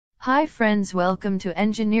Hi friends, welcome to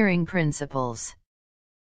Engineering Principles.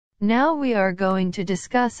 Now we are going to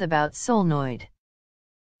discuss about solenoid.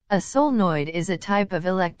 A solenoid is a type of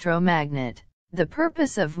electromagnet, the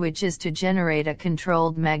purpose of which is to generate a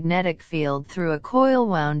controlled magnetic field through a coil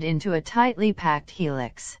wound into a tightly packed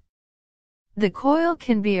helix. The coil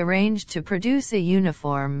can be arranged to produce a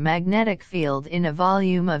uniform magnetic field in a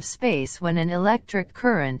volume of space when an electric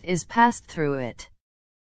current is passed through it.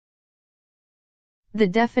 The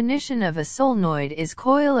definition of a solenoid is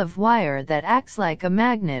coil of wire that acts like a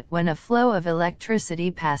magnet when a flow of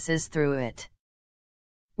electricity passes through it.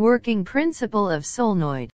 Working principle of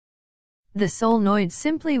solenoid. The solenoid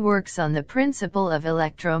simply works on the principle of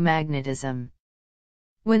electromagnetism.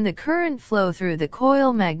 When the current flow through the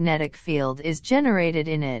coil, magnetic field is generated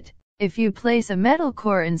in it. If you place a metal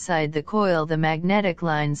core inside the coil, the magnetic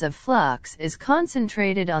lines of flux is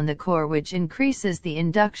concentrated on the core, which increases the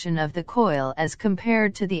induction of the coil as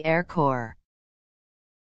compared to the air core.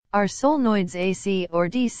 Are solenoids AC or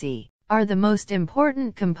DC? Are the most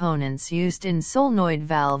important components used in solenoid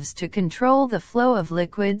valves to control the flow of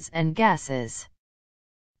liquids and gases.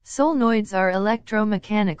 Solenoids are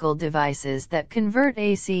electromechanical devices that convert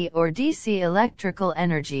AC or DC electrical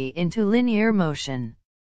energy into linear motion.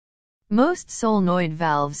 Most solenoid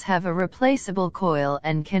valves have a replaceable coil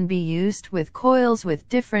and can be used with coils with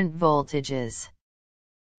different voltages.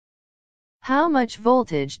 How much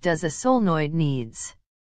voltage does a solenoid needs?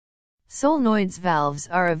 Solenoids valves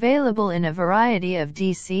are available in a variety of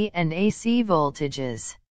DC and AC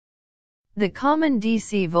voltages. The common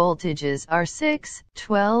DC voltages are 6,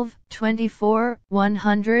 12, 24,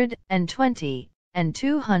 120, and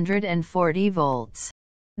 240 volts.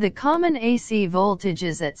 The common AC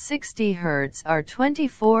voltages at 60 Hz are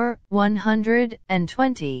 24,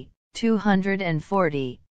 120,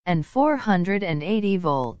 240, and 480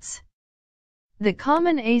 volts. The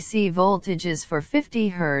common AC voltages for 50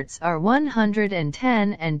 Hz are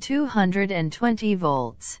 110 and 220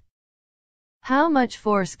 volts. How much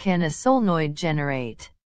force can a solenoid generate?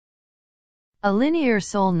 A linear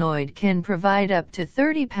solenoid can provide up to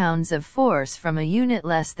 30 pounds of force from a unit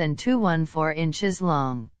less than 214 inches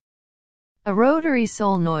long. A rotary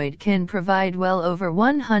solenoid can provide well over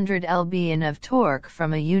 100 lb of torque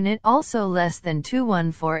from a unit also less than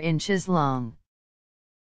 214 inches long.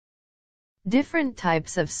 Different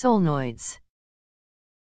types of solenoids.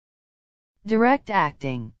 Direct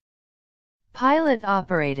acting, pilot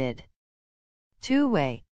operated,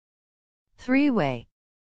 two-way, three-way,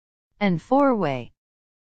 and four-way.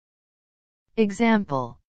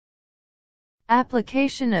 Example.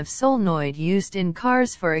 Application of solenoid used in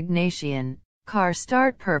cars for ignition, car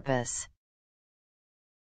start purpose.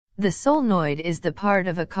 The solenoid is the part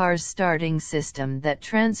of a car's starting system that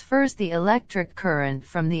transfers the electric current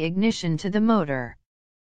from the ignition to the motor.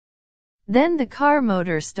 Then the car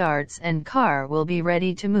motor starts and car will be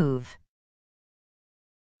ready to move.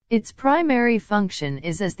 Its primary function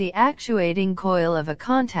is as the actuating coil of a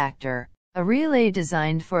contactor, a relay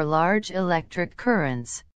designed for large electric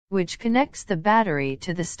currents, which connects the battery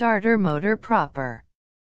to the starter motor proper.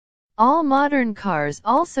 All modern cars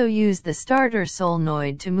also use the starter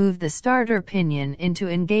solenoid to move the starter pinion into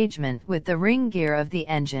engagement with the ring gear of the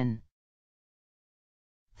engine.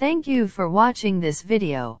 Thank you for watching this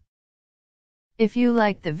video. If you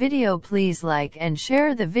like the video, please like and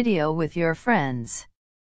share the video with your friends.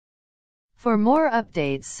 For more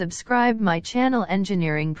updates, subscribe my channel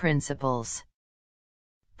Engineering Principles.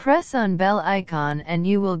 Press on bell icon and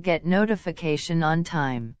you will get notification on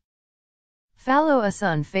time. Follow us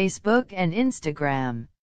on Facebook and Instagram.